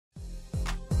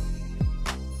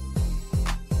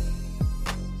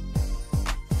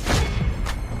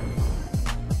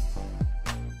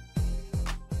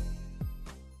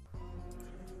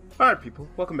Alright people,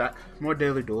 welcome back. More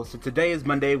Daily Duels. So today is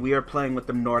Monday, we are playing with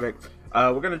the Nordic.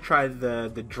 We're gonna try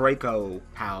the Draco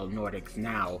PAL Nordics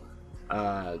now.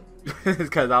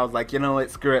 Because I was like, you know what,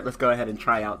 screw it, let's go ahead and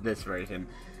try out this version.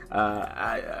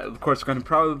 Of course, we're gonna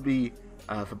probably be,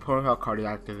 for profile card is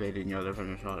activated, you know,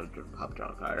 the pop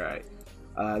draw card, alright.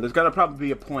 There's gonna probably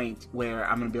be a point where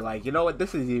I'm gonna be like, you know what,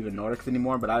 this isn't even Nordics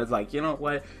anymore, but I was like, you know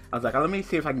what, I was like, let me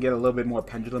see if I can get a little bit more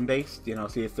pendulum based, you know,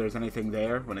 see if there's anything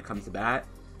there when it comes to that.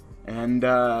 And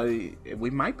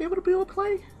we might be able to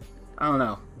play? I don't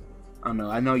know.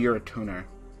 I know you're a tuner.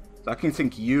 So I can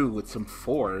sync you with some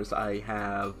fours.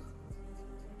 I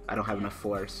don't have enough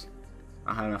fours. I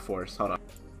don't have enough fours. Hold on.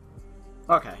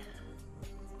 Okay.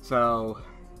 So,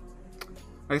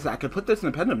 like I said, I could put this in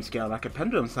a pendulum scale and I could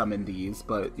pendulum summon these,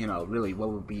 but, you know, really, what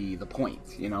would be the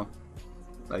point, you know?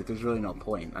 Like, there's really no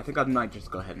point. I think I might just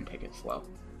go ahead and take it slow.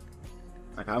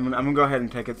 Like, I'm gonna go ahead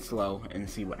and take it slow and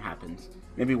see what happens.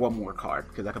 Maybe one more card,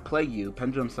 because I could play you,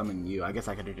 pendulum summon you. I guess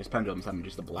I could have just pendulum summon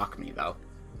just to block me, though.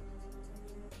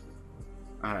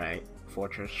 Alright,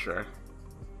 Fortress, sure.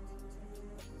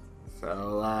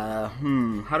 So,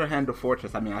 how to handle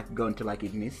Fortress? I mean, I could go into, like,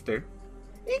 Ignister.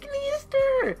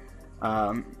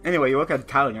 Anyway, you look at the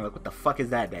title and you're like, what the fuck is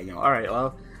that, Daniel? Alright,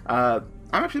 well,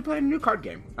 I'm actually playing a new card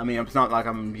game. I mean, it's not like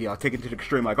I'm, you know, taking it to the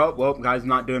extreme, like, oh, well, guys,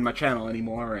 not doing my channel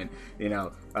anymore, and, you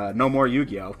know, no more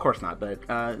Yu-Gi-Oh! Of course not, but,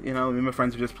 you know, me and my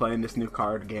friends are just playing this new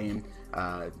card game.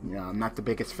 You know, I'm not the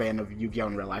biggest fan of Yu-Gi-Oh!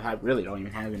 In real life. I really don't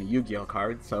even have any Yu-Gi-Oh!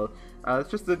 Cards, so,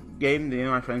 it's just a game that, you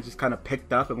know, my friends just kind of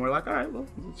picked up, and we're like, alright, well,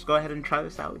 let's go ahead and try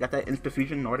this out. We got that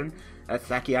Insta-Fusion Norton, that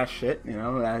sacky-ass shit, you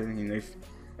know, I mean,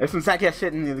 there's some sacky-ass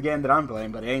shit in the game that I'm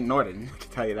playing, but it ain't Norton, I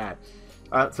can tell you that.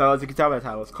 So as you can tell by the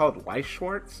title, it's called Weiss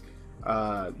Schwarz.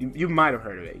 You might have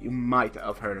heard of it. You might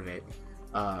have heard of it.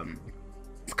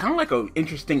 It's kind of like an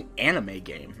interesting anime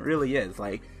game. It really is.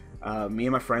 Like, me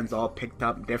and my friends all picked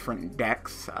up different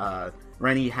decks.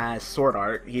 Rennie has Sword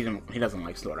Art. He doesn't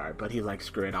like Sword Art, but he's like,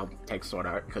 screw it, I'll take Sword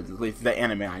Art, because at least the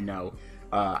anime I know.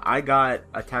 I got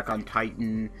Attack on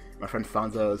Titan. My friend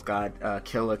Fonzo's got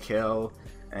Kill la Kill.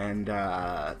 And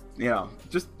you know,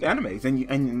 just animes,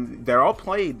 and they're all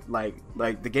played like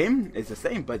the game is the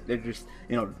same, but they're just,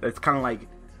 you know, it's kind of like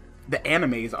the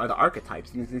animes are the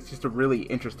archetypes, and it's just a really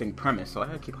interesting premise. So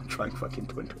I keep on trying fucking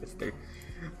Twin Twister,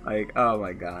 like, oh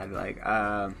my god, like,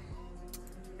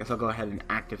 guess I'll go ahead and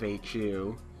activate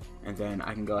you, and then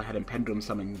I can go ahead and pendulum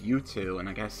summon you two, and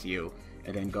I guess you,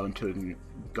 and then go into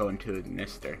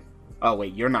Ignister. Oh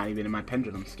wait, you're not even in my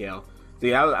pendulum scale.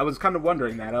 See, I was kind of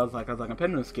wondering that. I was like, on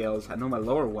pendulum scales, I know my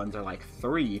lower ones are like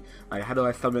 3. Like, how do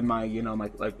I summon my, you know, my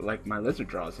like my lizard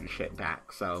draws and shit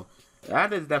back? So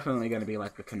that is definitely going to be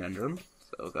like a conundrum.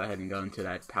 So go ahead and go into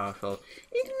that powerful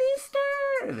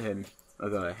Ignister, and then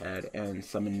I'll go ahead and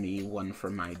summon me one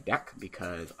for my deck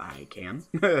because I can.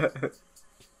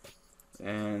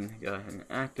 And go ahead and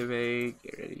activate.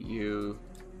 Get rid of you.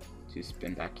 To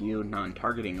spin back you,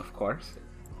 non-targeting, of course.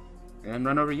 And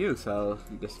run over you. So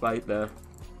despite the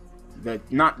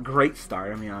not great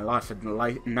start, I mean, I lost a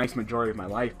nice majority of my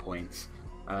life points.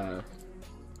 I'm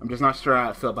just not sure how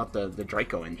I feel about the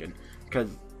Draco engine, because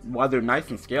while they're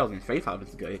nice in scales and face off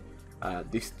is good,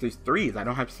 these 3s, I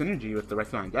don't have synergy with the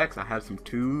rest of my decks. I have some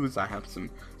 2s, I have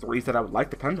some 3s that I would like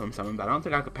to pendulum summon, but I don't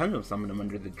think I could pendulum summon them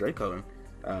under the Draco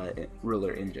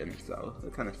ruler engine. So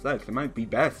it kind of sucks. It might be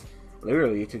best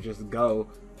literally to just go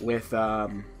with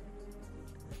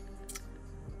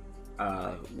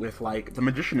like the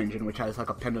Magician engine, which has like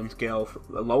a pendulum scale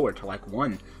lower to like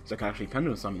 1, so I can actually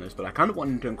pendulum summon this. But I kind of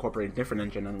wanted to incorporate a different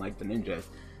engine, unlike the ninjas.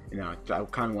 You know, I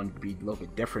kind of wanted to be a little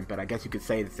bit different. But I guess you could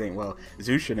say the same. Well,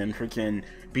 Zushin and freaking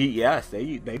B.E.S,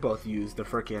 they both use the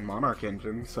freaking Monarch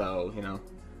engine. So, you know,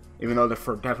 even though they're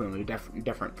for definitely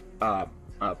different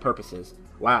purposes.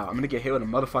 Wow, I'm gonna get hit with a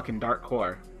motherfucking Dark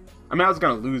Core. I mean, I was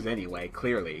gonna lose anyway,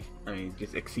 clearly. I mean,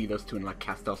 just exceed those two and like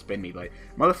Castel spin me, but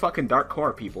motherfucking Dark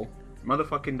Core, people.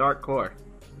 Motherfucking Dark Core.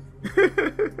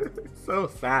 It's so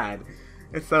sad.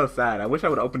 It's so sad. I wish I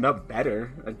would have opened up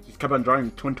better. I just kept on drawing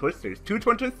Twin Twisters. 2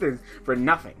 Twin Twisters for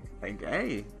nothing. Like,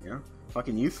 hey, you know,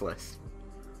 fucking useless.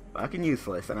 Fucking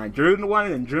useless. And I drew into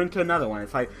one and drew into another one.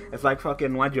 It's like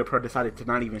fucking YGO Pro decided to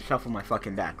not even shuffle my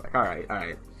fucking deck. Like, alright.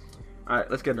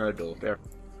 Alright, let's get another duel. There.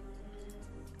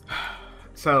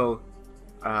 So,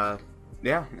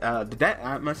 yeah, the deck,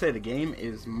 I must say the game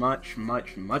is much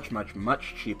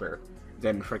cheaper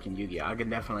than freaking Yu-Gi-Oh! I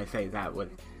can definitely say that with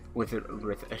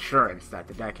assurance that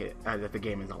the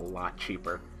game is a lot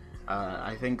cheaper.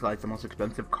 I think like the most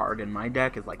expensive card in my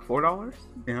deck is like $4.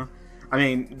 You know, I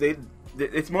mean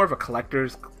it's more of a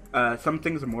collector's. Some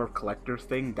things are more of a collector's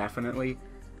thing, definitely.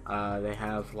 They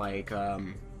have like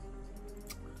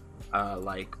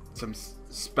like some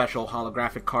special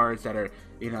holographic cards that are,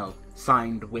 you know,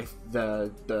 signed with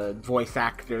the voice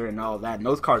actor and all that. And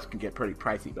those cards can get pretty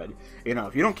pricey, but you know,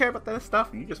 if you don't care about that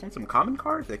stuff and you just want some common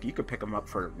cards, like you could pick them up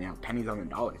for, you know, pennies on the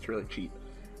dollar. It's really cheap.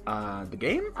 The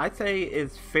game, I'd say,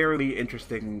 is fairly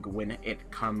interesting when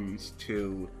it comes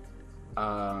to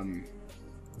how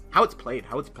it's played.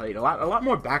 A lot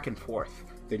more back and forth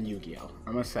than Yu-Gi-Oh!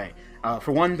 I must say.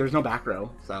 For one, there's no back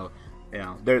row, so you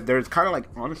know there's kind of like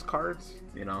honest cards.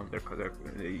 You know,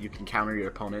 you can counter your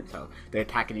opponent, so they're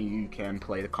attacking you. You can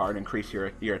play the card, increase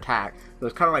your attack. So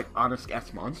it's kind of like honest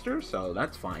S monsters, so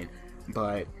that's fine.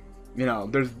 But you know,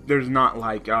 there's not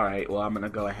like, all right, well, I'm gonna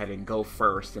go ahead and go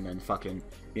first and then fucking,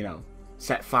 you know,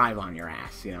 set 5 on your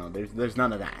ass. You know, there's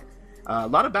none of that. A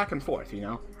lot of back and forth. You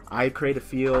know, I create a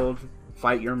field,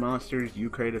 fight your monsters. You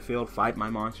create a field, fight my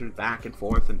monsters. Back and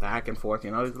forth and back and forth.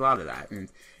 You know, there's a lot of that, and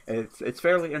it's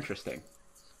fairly interesting.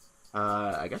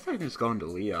 I guess I can just go into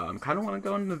Leo. I kind of want to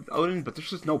go into Odin, but there's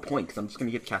just no point because I'm just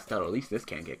gonna get Castel. At least this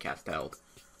can't get Castel.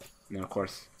 And then of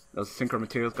course those synchro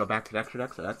materials go back to the extra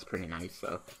deck, so that's pretty nice.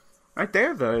 So right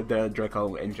there, the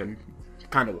Draco engine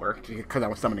kind of worked because I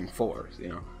was summoning 4s. You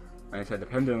know, like I said,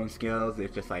 depending on skills,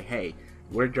 it's just like, hey,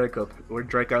 we're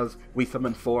Dracos. We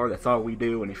summon 4. That's all we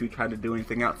do. And if you try to do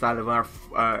anything outside of our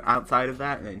outside of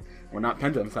that, then we're not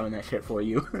pendulum summon that shit for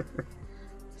you.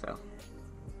 So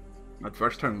my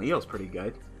first turn Leo's pretty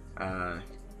good.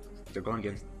 They're going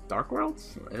against Dark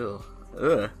Worlds. Ew.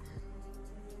 Ugh.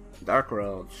 Dark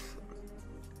Worlds.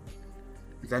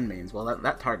 Zen mains. Well,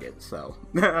 that targets. So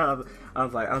I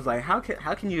was like, how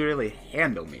can you really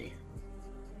handle me?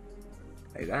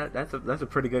 Like that's a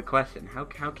pretty good question. How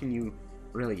can you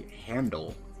really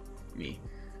handle me?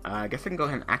 I guess I can go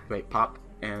ahead and activate Pop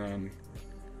and then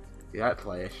do that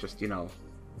play. It's just, you know,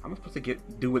 how am I supposed to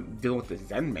deal with the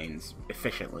Zen mains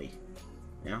efficiently?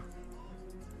 You know,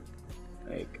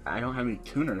 like I don't have any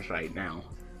tuners right now.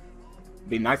 It'd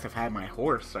be nice if I had my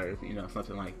horse or, you know,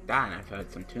 something like that. And I've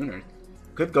had some tuners.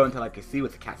 Could go into like a sea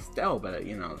with Castel, but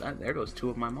you know, there goes 2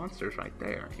 of my monsters right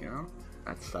there. You know,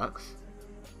 that sucks.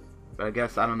 But I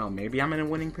guess, I don't know, maybe I'm in a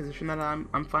winning position that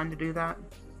I'm fine to do that.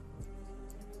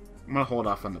 I'm gonna hold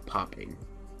off on the popping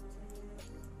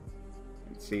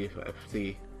and see if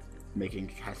making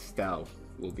Castel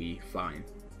will be fine.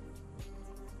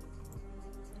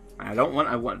 I don't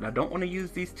want to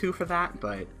use these 2 for that,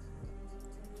 but it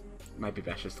might be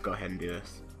best just to go ahead and do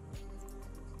this.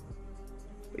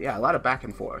 But yeah, a lot of back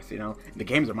and forth, you know. The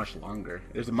games are much longer.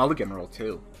 There's a mulligan roll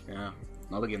too. Yeah,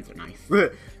 mulligans are nice.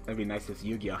 That'd be nice if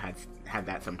Yu-Gi-Oh had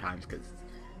that sometimes, because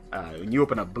when you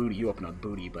open up booty, you open up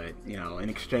booty. But you know, in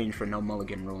exchange for no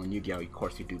mulligan roll in Yu-Gi-Oh, of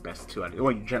course you do best 2 out of.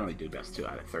 Well, you generally do best 2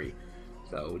 out of 3.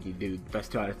 So when you do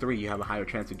best 2 out of 3, you have a higher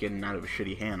chance of getting out of a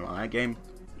shitty hand. Well, that game,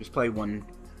 just play 1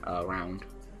 round.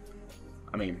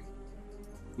 I mean,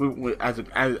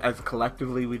 as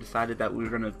collectively, we decided that we were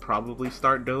gonna probably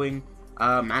start doing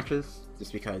matches,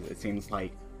 just because it seems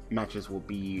like matches will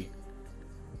be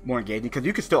more engaging, because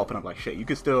you can still open up like shit. You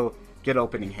can still get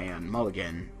opening hand,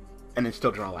 mulligan, and then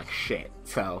still draw like shit.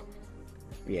 So,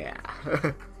 yeah.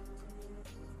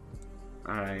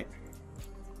 Alright.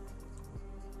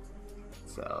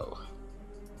 So,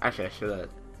 actually I should have...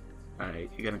 Alright,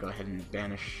 you're gonna go ahead and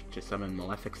banish to summon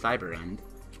Malefic Cyber End.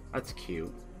 That's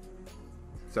cute.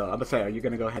 So, I'm gonna say, are you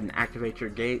gonna go ahead and activate your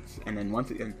gates, and then once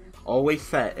again, always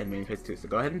set in main phase 2. So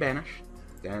go ahead and banish.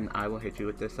 Then I will hit you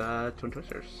with this Twin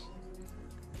Twisters.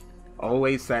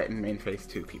 Always set in main phase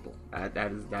 2, people.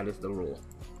 That is the rule.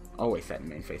 Always set in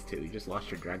main phase 2. You just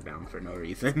lost your drag down for no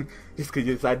reason. Just because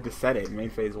you decided to set it in main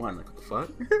phase 1. Like, what the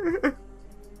fuck?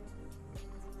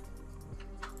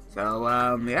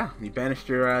 So, yeah. You banished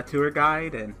your tour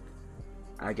guide, and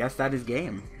I guess that is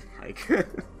game. Like,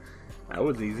 that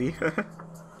was easy.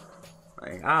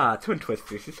 Like, Twin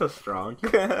Twisters, she's so strong.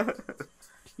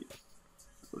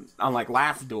 Unlike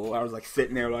last duel, I was like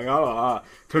sitting there like,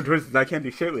 Twin Twisters, I can't do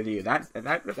shit with you. That's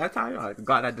how I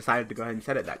got. I decided to go ahead and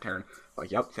set it that turn.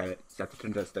 Like, yep, set it. Set the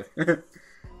Twin Twister.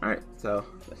 Alright, so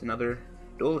that's another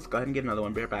duel. Let's go ahead and get another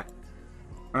one. Be right back.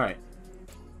 Alright.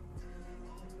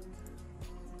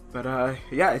 But,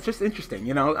 yeah, it's just interesting,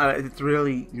 you know? It's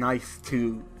really nice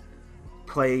to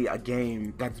play a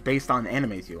game that's based on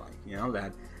animes you like, you know?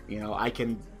 That, you know, I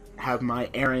can have my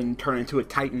Eren turn into a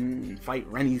Titan and fight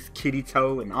Rennie's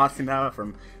Kirito and Asuna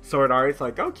from Sword Art. It's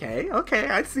like, okay,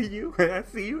 I see you. I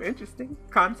see you. Interesting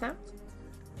concept.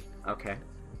 Okay.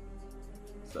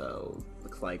 So,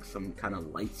 looks like some kind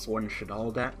of Light Sword and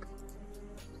Shadal deck.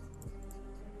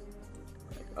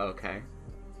 Like, okay.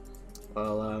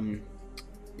 Well,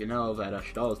 you know that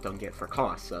Shadals don't get for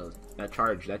cost, so that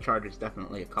charge is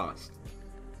definitely a cost.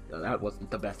 That wasn't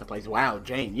the best of plays. Wow,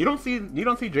 Jane. You don't see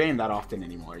Jane that often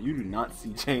anymore. You do not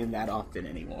see Jane that often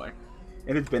anymore.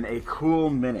 It has been a cool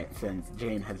minute since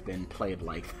Jane has been played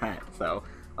like that. So,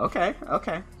 okay.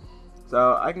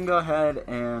 So I can go ahead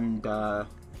and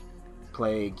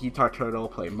play Guitar Turtle,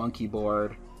 play Monkey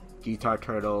Board, Guitar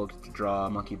Turtle, get to draw,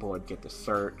 Monkey Board, get to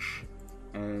search,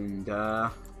 and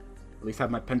at least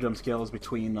have my pendulum skills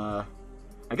between. I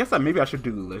guess maybe I should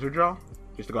do Lizard Draw,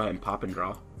 just to go ahead and pop and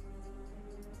draw.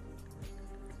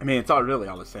 I mean, it's really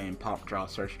all the same. Pop, draw,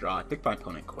 search, draw. I think my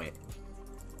opponent quit.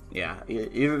 Yeah,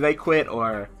 either they quit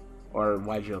or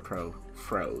YGO Pro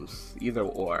froze. Either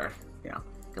or, yeah.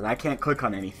 Because I can't click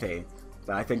on anything.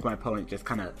 So I think my opponent just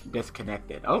kind of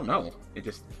disconnected. Oh no, it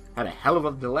just had a hell of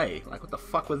a delay. Like, what the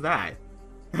fuck was that?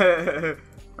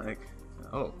 Like,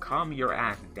 oh, calm your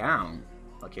ass down.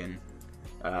 Fucking,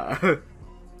 oh,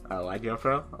 YGO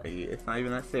Pro? It's not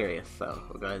even that serious. So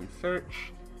we'll go ahead and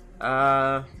search.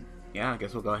 Yeah, I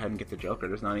guess we'll go ahead and get the Joker.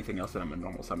 There's not anything else that I'm gonna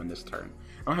normal summon this turn.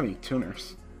 I don't have any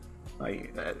tuners.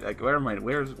 Like where are my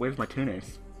where's my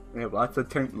tuners? We have lots of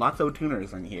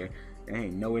tuners in here. They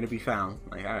ain't nowhere to be found.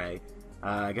 Like, all right,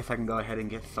 I guess I can go ahead and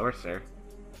get Sorcerer.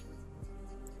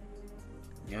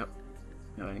 Yep,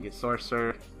 go ahead and get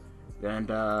Sorcerer. And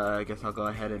I guess I'll go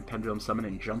ahead and Pendulum Summon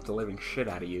and jump the living shit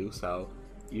out of you. So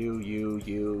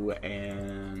you,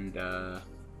 and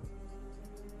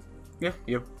yeah,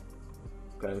 you.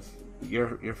 Because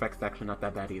your effect's actually not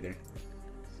that bad either.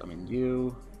 Summon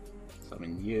you,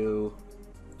 summon you,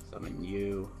 summon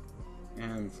you,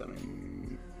 and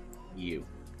summon you.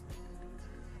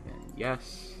 And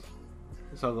yes,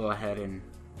 so I'll go ahead and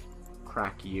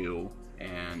crack you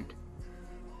and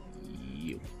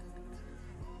you.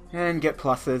 And get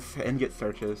pluses and get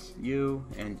searches. You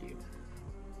and you.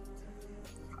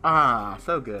 Ah,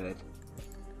 so good.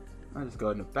 I'll just go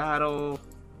into battle.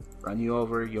 Run you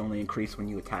over, you only increase when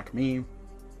you attack me.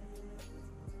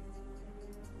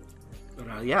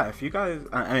 But yeah, if you guys,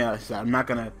 I mean, I'm not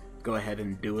gonna go ahead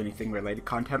and do anything related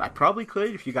content. I probably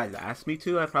could, if you guys asked me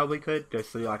to, I probably could.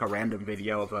 Just do like a random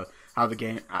video of how the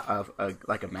game,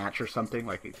 like a match or something,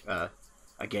 like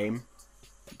a game.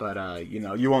 But you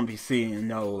know, you won't be seeing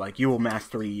like Yubel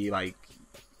Mastery, like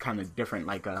kind of different,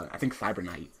 like I think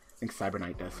Cyberknight. I think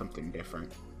Cyberknight does something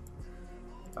different.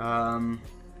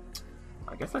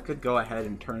 I guess I could go ahead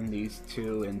and turn these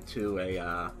two into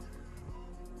a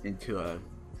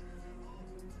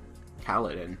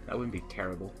Paladin. That wouldn't be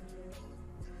terrible.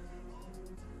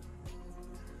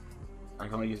 I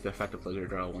can only use the effect of Lizard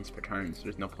Draw once per turn, so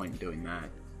there's no point in doing that.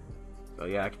 So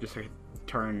yeah, I could just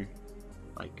turn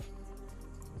like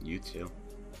you two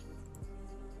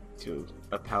to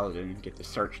a Paladin, get the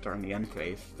search during the end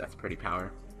phase. That's pretty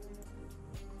power.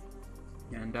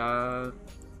 And go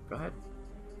ahead.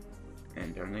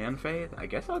 And during the end phase, I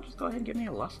guess I'll just go ahead and give me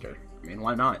a Luster. I mean,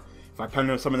 why not? If I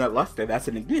pendulum summon that Luster, that's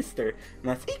an Ignister, and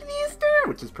that's Ignister,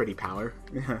 which is pretty power.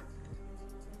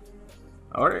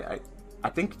 Or I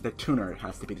think the tuner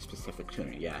has to be the specific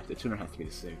tuner. Yeah, the tuner has to be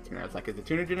the specific tuner. I was like, is the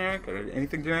tuner generic or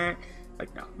anything generic? Like,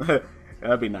 no.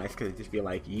 That'd be nice because it'd just be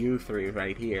like you three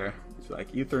right here. It's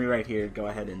like you three right here. Go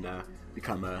ahead and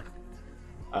become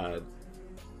a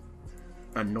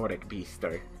Nordic beast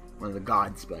or one of the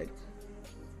gods, but.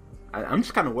 I'm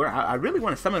just kind of worried. I really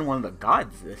want to summon one of the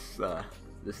gods this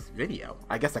video.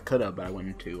 I guess I could have, but I went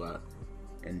into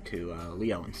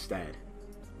Leo instead.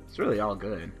 It's really all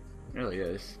good. It really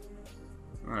is.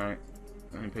 All right.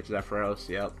 And picture that Feroz.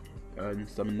 Yep. Go ahead and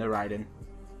summon the Raiden.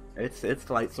 It's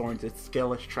light swords. Its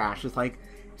skill is trash. It's like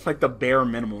the bare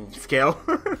minimum skill.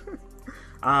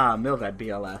 Mill that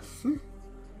BLS.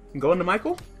 Go into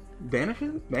Michael. Banish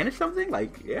something.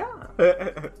 Like yeah.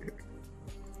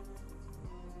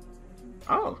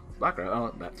 Oh, Black Row.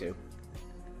 Oh, that too.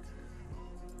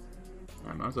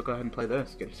 I might as well go ahead and play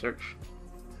this. Get a search.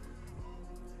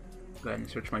 Go ahead and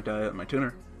search my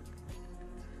tuner.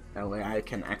 That way I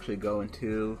can actually go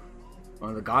into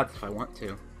one of the gods if I want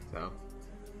to. So,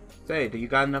 say, do you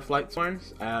got enough light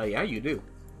swords? Yeah, you do.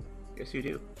 Yes, you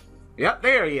do. Yep,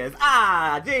 there he is.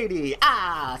 Ah, JD.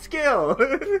 Ah, skill.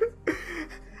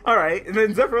 All right, and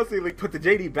then Zephyros like put the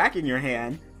JD back in your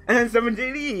hand, and then summon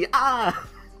JD. Ah.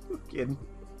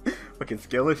 Fucking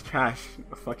skill is trash.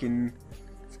 Fucking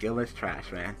skill is trash,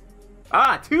 man.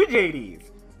 Ah, 2 JDs.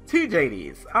 2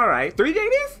 JDs. Alright, 3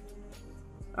 JDs?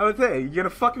 I would say, you gonna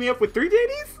fuck me up with 3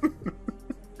 JDs?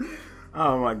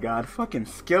 Oh my god, fucking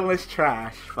skill is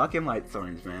trash. Fucking light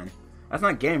swords, man. That's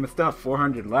not game, I still have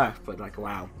 400 left, but like,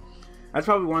 wow. That's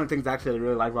probably one of the things actually I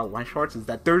really like about Schwarz is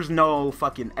that there's no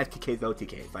fucking FTKs,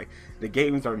 OTKs. Like, the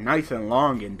games are nice and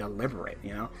long and deliberate,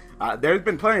 you know? There's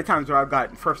been plenty of times where I've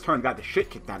got, first turn, got the shit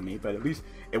kicked out of me, but at least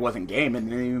it wasn't game, and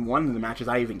then even one of the matches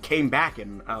I even came back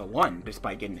and won,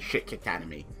 despite getting the shit kicked out of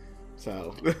me.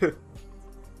 So,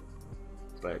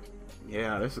 but,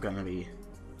 yeah, this is gonna be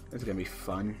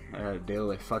fun. I gotta deal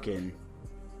with fucking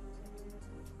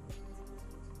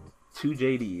 2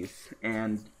 JDs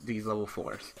and these level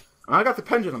 4s. I got the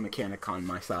pendulum mechanic on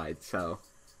my side, so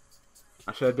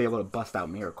I should be able to bust out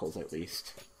miracles at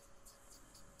least.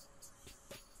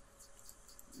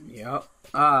 Yep.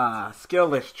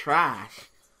 Skillless trash.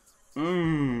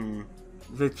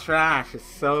 The trash is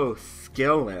so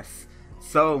skillless.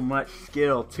 So much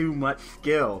skill, too much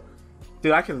skill.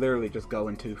 Dude, I could literally just go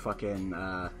into fucking,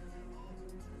 oh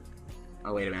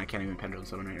wait a minute, I can't even pendulum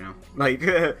summon right now. Like,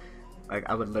 like,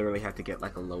 I would literally have to get,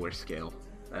 like, a lower scale.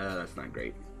 That's not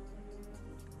great.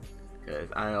 Because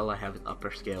all I have is upper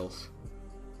scales.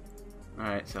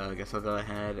 Alright, so I guess I'll go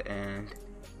ahead and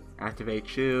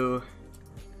activate you.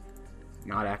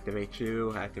 Not activate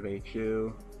you, activate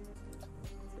you.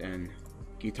 Then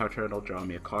Guitar Turtle, draw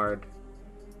me a card.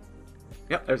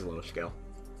 Yep, there's a lower scale.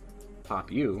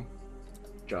 Pop you.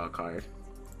 Draw a card.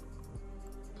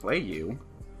 Play you.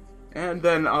 And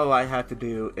then all I have to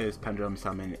do is pendulum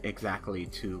summon exactly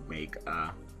to make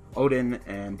Odin,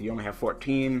 and you only have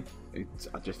 14. It's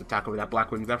just attack over that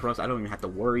Blackwing Zephyros. I don't even have to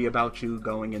worry about you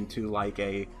going into like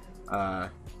a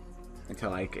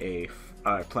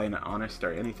playing an honest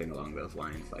or anything along those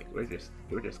lines. Like we're just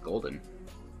golden.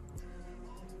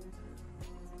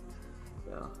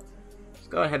 So let's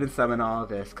go ahead and summon all of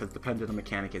this because the pendulum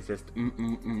mechanic is just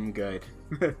good.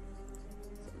 So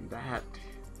that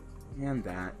and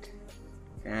that.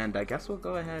 And I guess we'll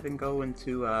go ahead and go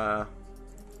into, oh,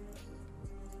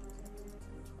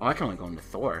 I can only go into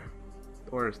Thor.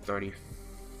 Thor is 30,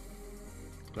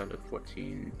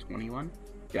 14, 21?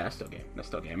 Yeah, that's still game. That's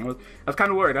still game. I was kind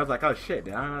of worried. I was like, oh shit,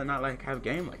 did I not like have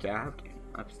game? Like, yeah, I have game.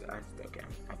 I still game.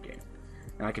 I have game.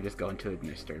 And I could just go into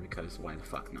Ignister because why the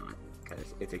fuck not?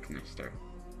 Because it's Ignister.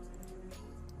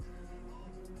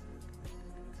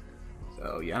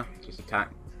 So yeah, just attack.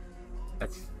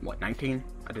 That's what, 19?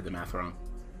 I did the math wrong.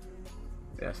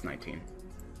 Yeah, that's 19.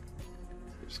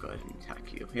 Just go ahead and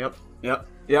attack you. Yep.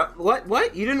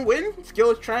 What? You didn't win?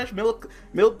 Skill is trash. Milk,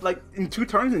 like, in 2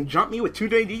 turns and jump me with 2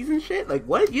 JDs and shit? Like,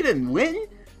 what? You didn't win?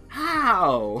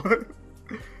 How?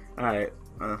 Alright.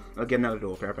 I'll get another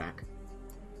dual pair back.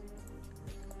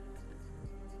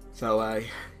 So,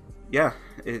 yeah.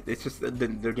 It's just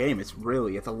the game. It's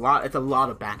a lot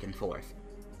of back and forth.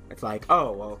 It's like,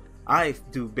 oh, well, I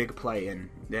do big play and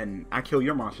then I kill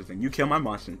your monsters and you kill my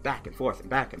monsters, back and forth and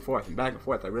back and forth and back and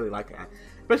forth. I really like that,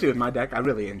 especially with my deck. I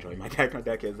really enjoy my deck. My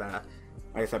deck is like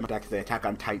I said, my deck is the Attack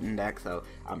on Titan deck. So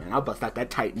I mean, I'll bust out that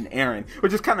Titan Aaron,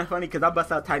 which is kind of funny because I'll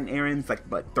bust out Titan Aaron's like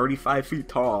what 35 feet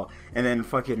tall, and then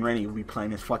fucking Rennie will be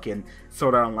playing his fucking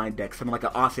Sword Art Online deck, something like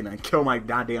an Austin, and kill my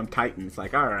goddamn Titans.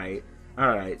 Like, all right.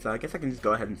 So I guess I can just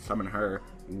go ahead and summon her,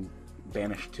 and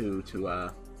banish 2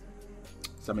 to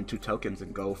summon 2 tokens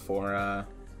and go for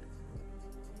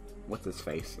what's his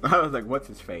face? I was like, what's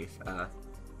his face?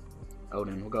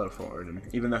 Odin. We'll go for Odin.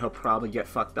 Even though he'll probably get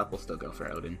fucked up, we'll still go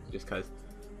for Odin. Just cause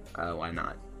why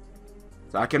not?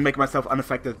 So I can make myself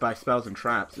unaffected by spells and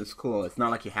traps. It's cool. It's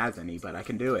not like he has any, but I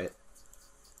can do it.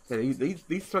 So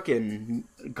these fucking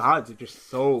gods are just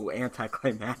so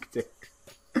anticlimactic.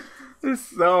 They're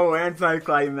so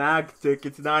anticlimactic.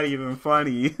 It's not even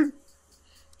funny.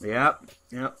 Yep.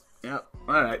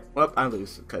 Alright, well, I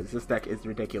lose, because this deck is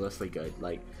ridiculously good.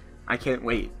 Like, I can't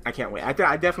wait. I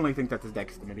definitely think that this deck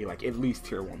is going to be, like, at least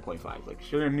tier 1.5. Like,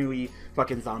 Shiranui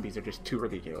fucking zombies are just too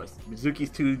ridiculous.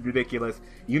 Mizuki's too ridiculous.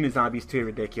 Unizombies too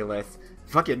ridiculous.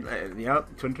 Fucking,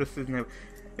 Twin Twisters, you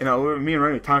know, me and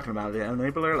Ray were talking about it.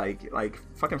 Enabler, like,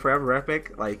 fucking Forever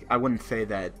Epic, like, I wouldn't say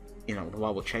that, you know, the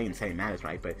law will change saying that is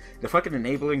right, but the fucking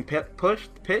enabling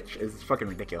pitch is fucking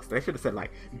ridiculous. They should have said,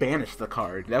 like, banish the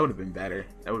card. That would have been better.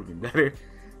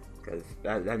 Because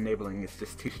that enabling is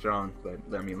just too strong. But,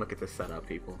 I mean, look at this setup,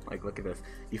 people. Like, look at this.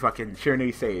 You fucking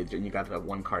Shiranui Sage, and you got that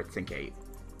 1 card Sync 8.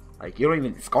 Like, you don't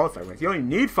even need Skull Servants. You don't even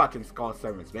need fucking Skull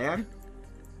Servants, man.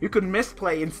 You could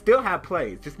misplay and still have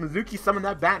plays. Just Mizuki summon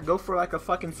that back, go for, like, a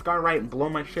fucking Scar Right and blow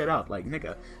my shit up. Like,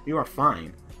 nigga, you are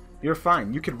fine. You're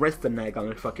fine. You could rest the neg on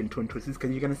the fucking Twin Twisters because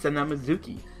you're gonna send out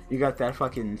Mizuki. You got that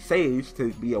fucking Sage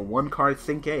to be a 1 card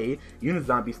Sync A.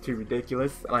 Unizombies too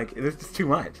ridiculous. Like, it's just too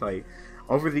much. Like,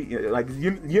 over the, like,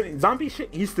 zombie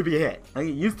shit used to be hit. Like,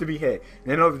 it used to be hit.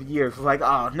 And then over the years, it's like,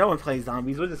 oh, no one plays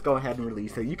zombies. We'll just go ahead and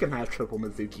release it. You can have triple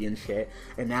Mizuki and shit.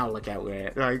 And now look at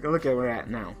where we're at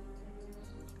now.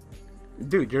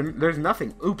 Dude, there's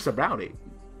nothing oops about it.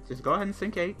 Just go ahead and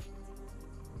sync 8.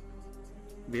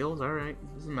 B.E.S, alright.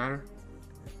 Doesn't matter.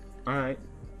 Alright.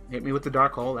 Hit me with the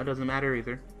dark hole. That doesn't matter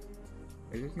either.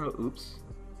 There's no oops.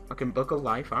 Fucking book of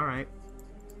life. Alright.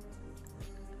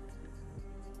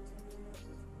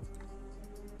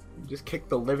 Just kick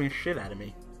the living shit out of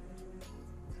me.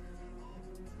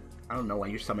 I don't know why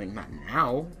you're summoning that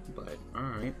now, but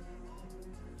alright.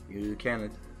 You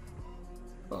can...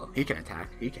 Well, he can attack.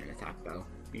 He can't attack, though.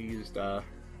 He used,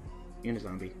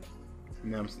 Unizombie.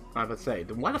 And then I was about to say,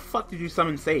 then why the fuck did you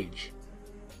summon Sage?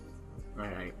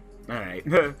 Alright. Alright.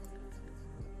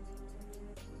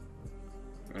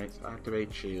 Alright, so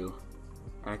activate you.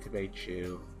 Activate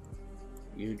you.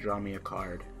 You draw me a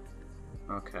card.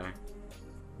 Okay.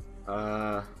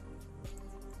 I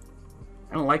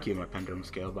don't like you in my Pendulum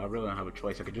Scale, but I really don't have a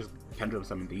choice. I could just Pendulum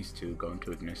summon these two, go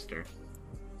into Ignister.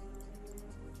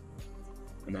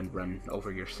 And then run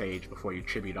over your Sage before you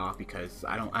tribute off, because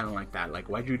I don't like that. Like,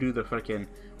 why'd you do the fucking...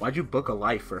 Why'd you book a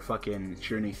life for fucking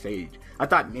Shirley Sage? I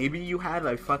thought maybe you had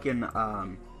a fucking,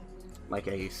 like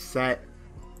a set...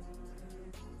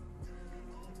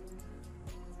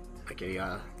 Like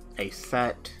a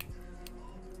set...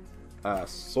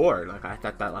 sword. Like, I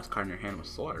thought that last card in your hand was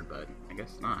sword, but I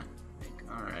guess not.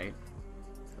 Alright.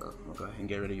 So, we'll go ahead and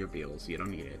get rid of your B.E.S. You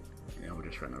don't need it. And then we'll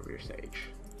just run over your Sage.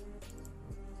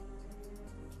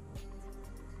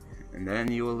 And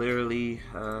then you will literally,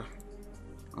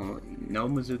 no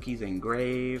Mizuki's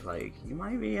engrave. Like, you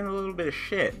might be in a little bit of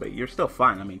shit, but you're still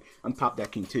fine. I mean, I'm top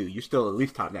decking too. You're still at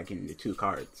least top decking the 2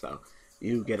 cards, so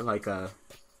you get like a...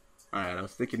 Alright, I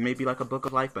was thinking maybe like a Book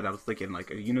of Life, but I was thinking like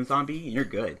a Unizombie, and you're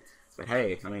good. But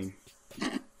hey, I mean...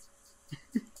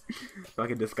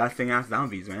 fucking disgusting ass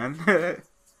zombies, man.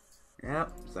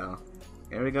 Yep, so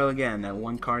here we go again. That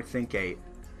 1 card sync 8.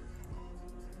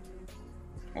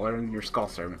 Or in your Skull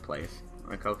Servant place.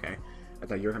 Like, okay. I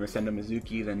thought you were going to send a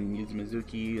Mizuki, then use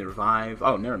Mizuki, revive.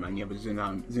 Oh, never mind. You have a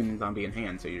Zun Zombie in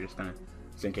hand, so you're just going to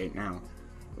sync 8 now.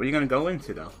 What are you going to go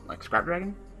into, though? Like, Scrap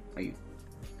Dragon?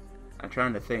 I'm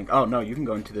trying to think. Oh, no, you can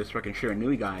go into this freaking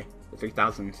Shiranui guy. The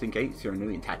 3000 sync 8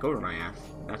 Shiranui and tack over my ass.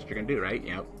 That's what you're going to do, right?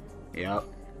 Yep. Yep.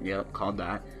 Yep. Called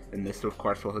that. And this, of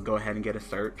course, will go ahead and get a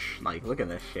search. Like, look at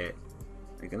this shit.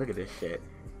 Like, look at this shit.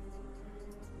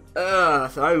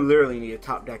 So I literally need a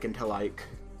top deck into, like,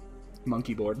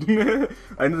 monkey board. That's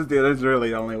really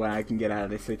the only way I can get out of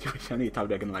this situation. I need a top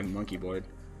deck into, like, monkey board.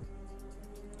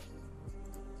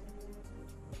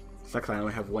 Sucks I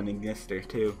only have 1 Ignister,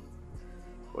 too.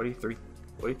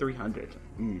 4,300.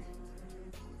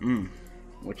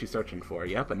 What you searching for?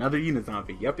 Yep, another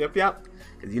Unizombie. Yep. Because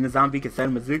Unizombie can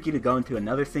send Mizuki to go into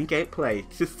another sync 8 play.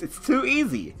 It's too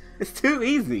easy. It's too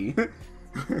easy.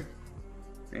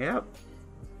 Yep.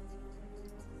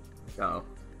 So,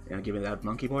 you gonna give me that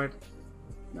monkey board?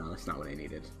 No, that's not what I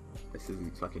needed. This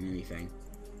isn't fucking anything.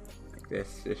 Like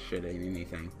this shit ain't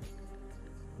anything.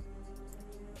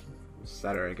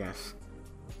 Setter, I guess.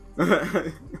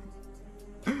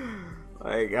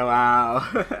 Like, oh, wow.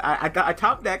 I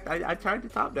top decked. I tried to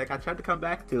top deck. I tried to come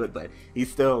back to it, but he's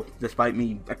still, despite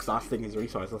me exhausting his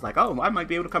resources, I was like, oh, I might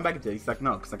be able to come back into it. He's like,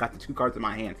 no, because I got the 2 cards in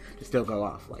my hand to still go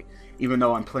off. Like, even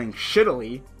though I'm playing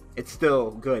shittily, it's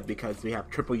still good because we have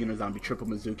triple Unizombie, triple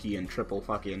Mizuki, and triple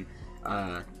fucking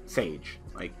Sage.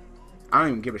 Like, I don't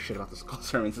even give a shit about the Skull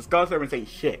Servants. The Skull Servants ain't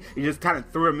shit. You just kind of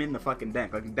threw them in the fucking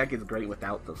deck. Like, the deck is great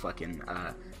without the fucking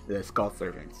the Skull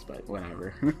Servants, but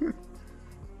whatever.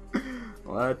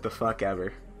 What the fuck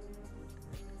ever.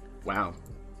 Wow.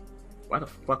 Why the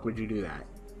fuck would you do that?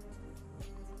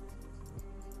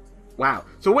 Wow.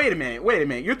 So wait a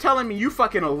minute. You're telling me you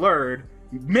fucking allured,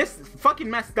 fucking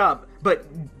messed up, but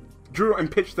drew and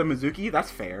pitched the Mizuki?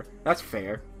 That's fair. That's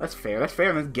fair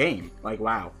in this game. Like,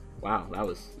 wow. Wow, that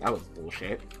was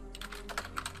bullshit.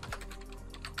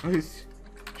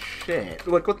 Shit.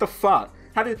 Like, what the fuck?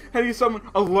 How did someone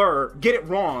allure, get it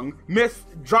wrong, miss,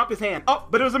 drop his hand? Oh,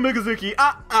 but it was a Mizuki.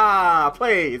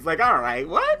 Plays. Like, alright,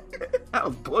 what? That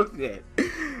was bullshit.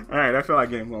 Alright, I feel like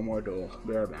getting one more duel.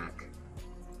 Bear back.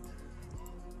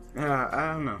 Yeah,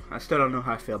 I don't know. I still don't know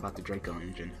how I feel about the Draco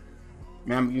engine.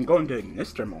 Man, you can go into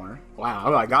Ignister more.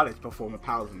 Wow, I got it before my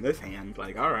pals in this hand.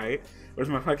 Like, alright. Where's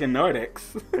my fucking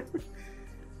Nordics?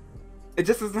 It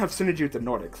just doesn't have synergy with the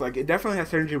Nordics. Like, it definitely has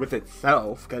synergy with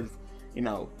itself, because, you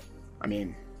know, I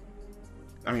mean,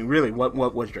 really, what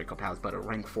was Draco Pals but a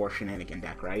rank 4 shenanigan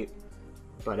deck, right?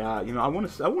 But you know, I want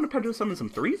to Pendulum summon some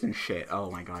 3s and shit.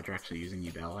 Oh my god, you're actually using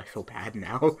Yubel. I feel bad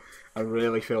now. I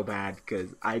really feel bad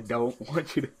because I don't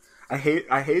want you to. I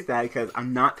hate that because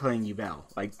I'm not playing Yubel.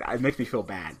 Like, it makes me feel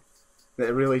bad.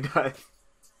 It really does.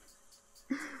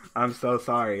 I'm so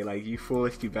sorry. Like, you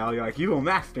foolish Yubel. You're like, you will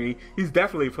master me. He's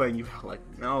definitely playing Yubel. Like,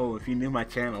 no, if you knew my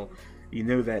channel, you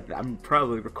knew that I'm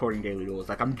probably recording Daily Duels.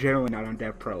 Like, I'm generally not on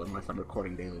Dev Pro unless I'm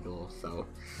recording Daily Duels. So,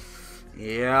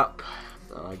 yep.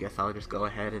 So I guess I'll just go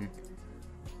ahead and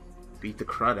beat the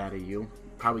crud out of you.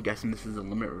 Probably guessing this is a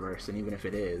limit reverse, and even if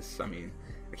it is, I mean,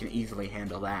 I can easily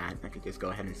handle that. I could just go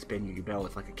ahead and spin your Yubel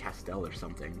with like a Castell or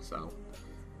something. So,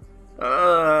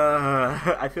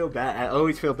 I feel bad. I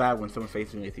always feel bad when someone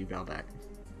faces me with Yubel back.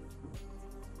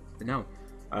 But no.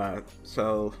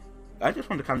 So I just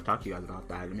wanted to kind of talk to you guys about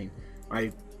that. I mean,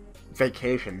 my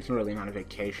vacation is really not a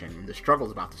vacation. The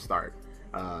struggle's about to start.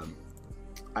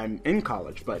 I'm in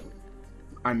college, but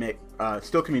I'm at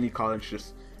still community college,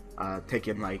 just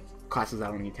taking like classes I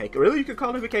don't need to take. Really, you could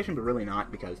call it a vacation, but really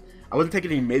not, because I wasn't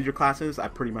taking any major classes. I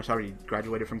pretty much already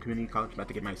graduated from community college, about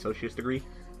to get my associate's degree.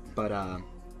 But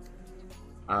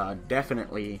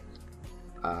definitely,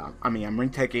 I mean, I'm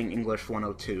retaking English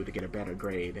 102 to get a better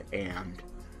grade, and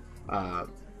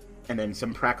then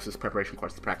some praxis preparation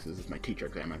course. The praxis is my teacher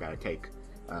exam. I gotta take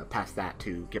past that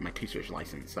to get my teacher's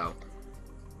license. So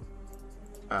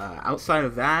outside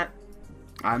of that,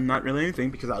 I'm not really anything,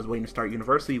 because I was waiting to start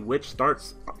university, which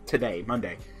starts today,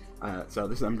 Monday.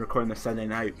 So I'm recording this Sunday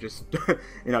night, just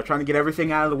you know, trying to get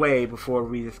everything out of the way before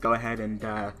we just go ahead and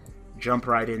jump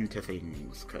right into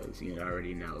things, because you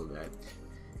already know that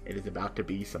it is about to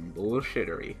be some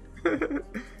bullshittery.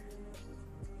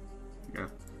 Yeah.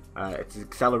 It's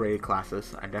accelerated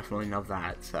classes. I definitely know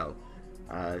that. So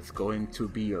it's going to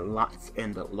be lots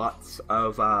and lots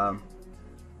of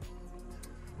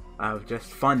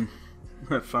just fun.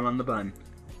 Fun on the bun.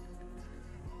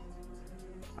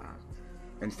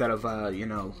 Instead of, you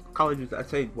know, college, I'd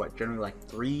say, what, generally like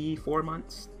 3-4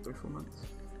 months? 3-4 months?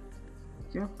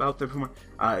 Yeah, about 3-4 months.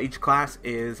 Each class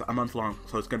is a month long,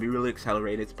 so it's going to be really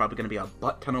accelerated. It's probably going to be a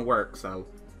butt ton of work, so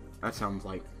that sounds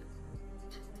like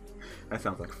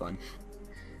fun.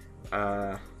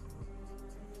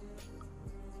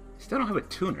 Still don't have a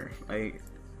tuner.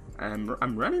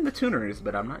 I'm running the tuners,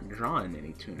 but I'm not drawing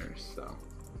any tuners, so.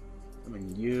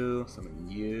 Summon you,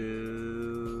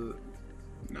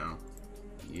 no,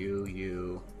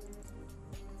 you.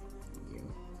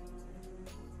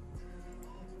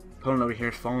 Opponent over here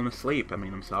is falling asleep. I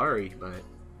mean, I'm sorry, but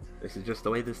this is just the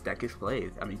way this deck is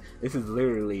played. I mean, this is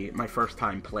literally my first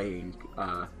time playing,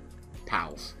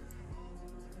 pals.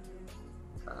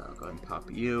 Go ahead and pop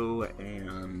you,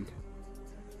 and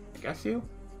I guess you?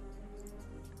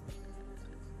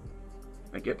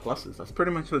 I get pluses. That's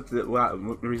pretty much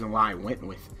the reason why I went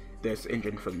with this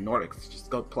engine for the Nordics. Just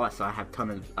go plus. So I have a ton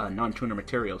of non-tuner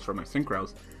materials for my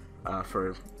synchros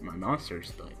for my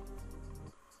monsters. But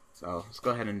so let's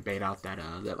go ahead and bait out that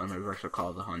lemon reversal Call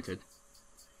of the Haunted.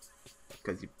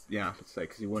 Because yeah, it's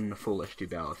like, cause you wouldn't have foolish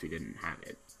Yubel if you didn't have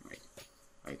it.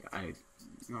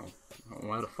 No.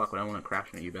 Why the fuck would I want to crash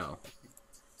in a Yubel?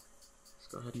 Let's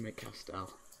go ahead and make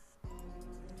Castell.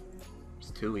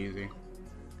 It's too easy.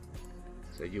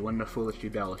 So you wouldn't have foolish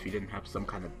Yubel if you didn't have some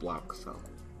kind of block, so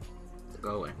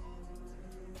go away.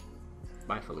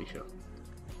 Bye, Felicia.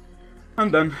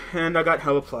 I'm done, and I got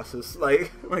hella pluses.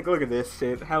 Like look at this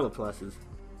shit, hella pluses.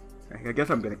 I guess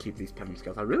I'm gonna keep these penman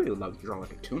skills. I really would love to draw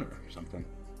like a tuner or something.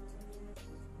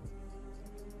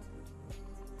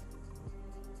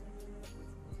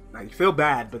 Like, you feel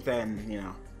bad, but then, you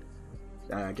know,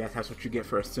 I guess that's what you get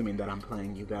for assuming that I'm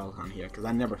playing Yubel on here, because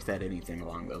I never said anything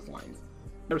along those lines.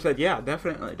 Never said, yeah,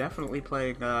 definitely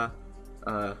playing,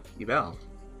 Yubel.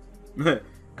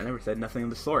 I never said nothing of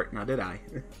the sort, now did I?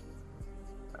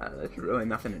 There's really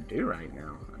nothing to do right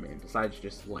now. I mean, besides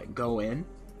just, like, go in.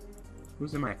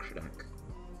 Who's in my extra deck?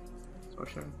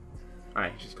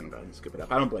 Alright, he's just gonna go ahead and skip it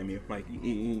up. I don't blame you. Like,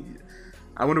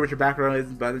 I wonder what your background is,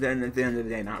 but then at the end of the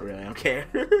day, not really. I don't care.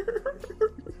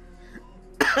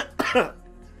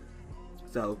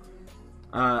 So,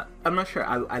 I'm not sure.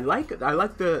 I like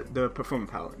the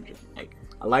performance power engine. Like,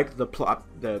 I like the plus.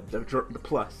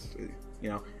 You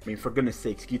know, I mean, for goodness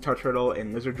sakes, Guitar Turtle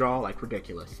and Lizard Draw, like,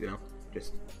 ridiculous. You know,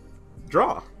 just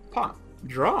draw, pop,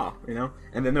 draw. You know,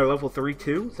 and then they're level 3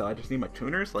 too. So I just need my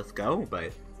tuners. Let's go.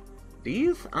 But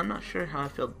these, I'm not sure how I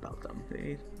feel about them.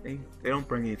 They don't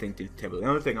bring anything to the table. The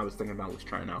other thing I was thinking about was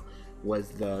trying out was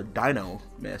the Dino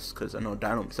Miss, because I know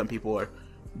some people are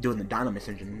doing the Dino Miss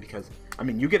engine, because I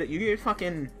mean you get a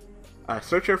fucking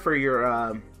searcher for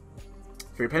your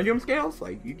pendulum scales.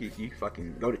 Like you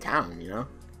fucking go to town, you know.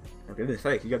 For goodness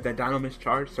sake, you got that Dino Miss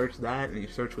charge, search that, and you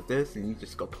search with this, and you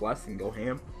just go plus and go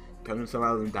ham. Coming some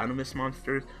out of the Dino Miss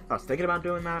monsters. I was thinking about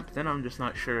doing that, but then I'm just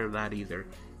not sure of that either.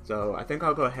 So I think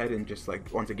I'll go ahead and just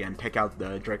like once again take out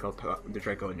the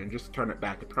Draco engine, just turn it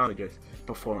back to probably just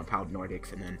perform powered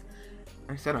Nordics, and then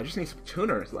like I said, I just need some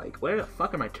tuners. Like, where the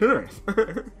fuck are my tuners?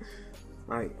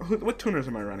 Like, what tuners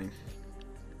am I running?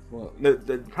 Well,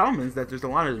 the problem is that there's a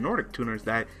lot of Nordic tuners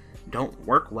that don't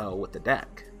work well with the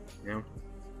deck. You know,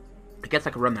 I guess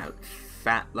I could run that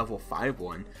fat level 5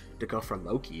 one to go for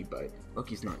Loki, but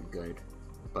Loki's not good.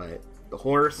 But the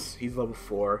horse, he's level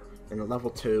 4, and the level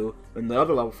 2, and the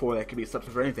other level 4 that could be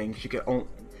substitute for anything. She could only,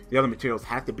 the other materials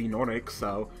have to be Nordic,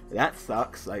 so that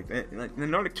sucks. Like the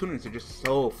Nordic tuners are just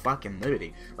so fucking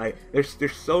limited. Like they're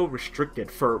so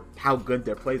restricted for how good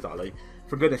their plays are. Like,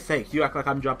 for goodness sake, you act like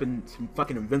I'm dropping some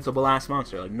fucking invincible ass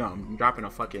monster. Like, no, I'm dropping a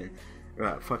fucking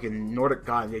Nordic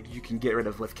god that you can get rid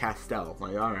of with Castell.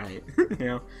 Like, all right, you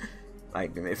know.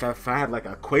 Like, if I had like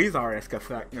a Quasar-esque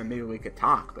effect, then maybe we could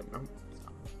talk, but no.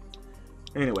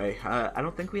 Anyway, I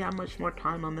don't think we have much more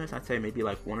time on this. I'd say maybe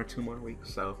like 1 or 2 more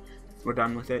weeks, so we're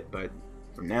done with it. But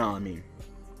for now, I mean,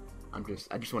 I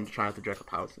just wanted to try out the Draco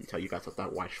Palace and tell you guys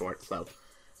about Weiss Schwarz. So,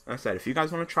 like I said, if you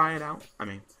guys want to try it out, I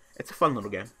mean, it's a fun little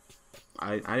game.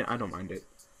 I don't mind it.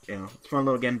 You know, it's a fun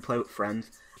little game to play with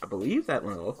friends. I believe that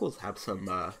my locals have some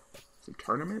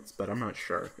tournaments, but I'm not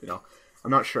sure. You know, I'm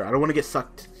not sure. I don't want to get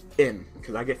sucked in,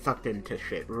 because I get sucked into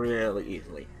shit really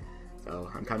easily.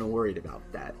 So I'm kind of worried about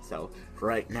that. So for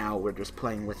right now, we're just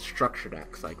playing with structure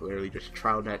decks, like literally just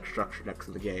trial deck structure decks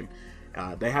of the game.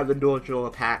 They have individual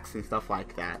packs and stuff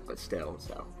like that, but still.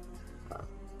 So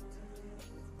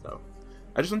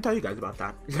I just want to tell you guys about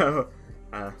that. So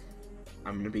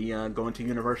I'm gonna be going to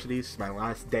university. It's my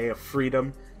last day of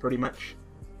freedom, pretty much.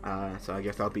 So I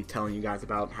guess I'll be telling you guys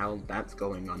about how that's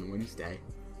going on Wednesday.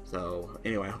 So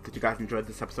anyway, I hope that you guys enjoyed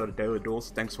this episode of Daily Duels.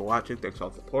 Thanks for watching. Thanks for all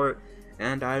the support.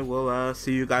 And I will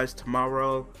see you guys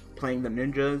tomorrow playing the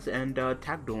ninjas and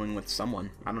tag dueling with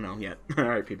someone. I don't know yet.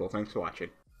 Alright, people. Thanks for watching.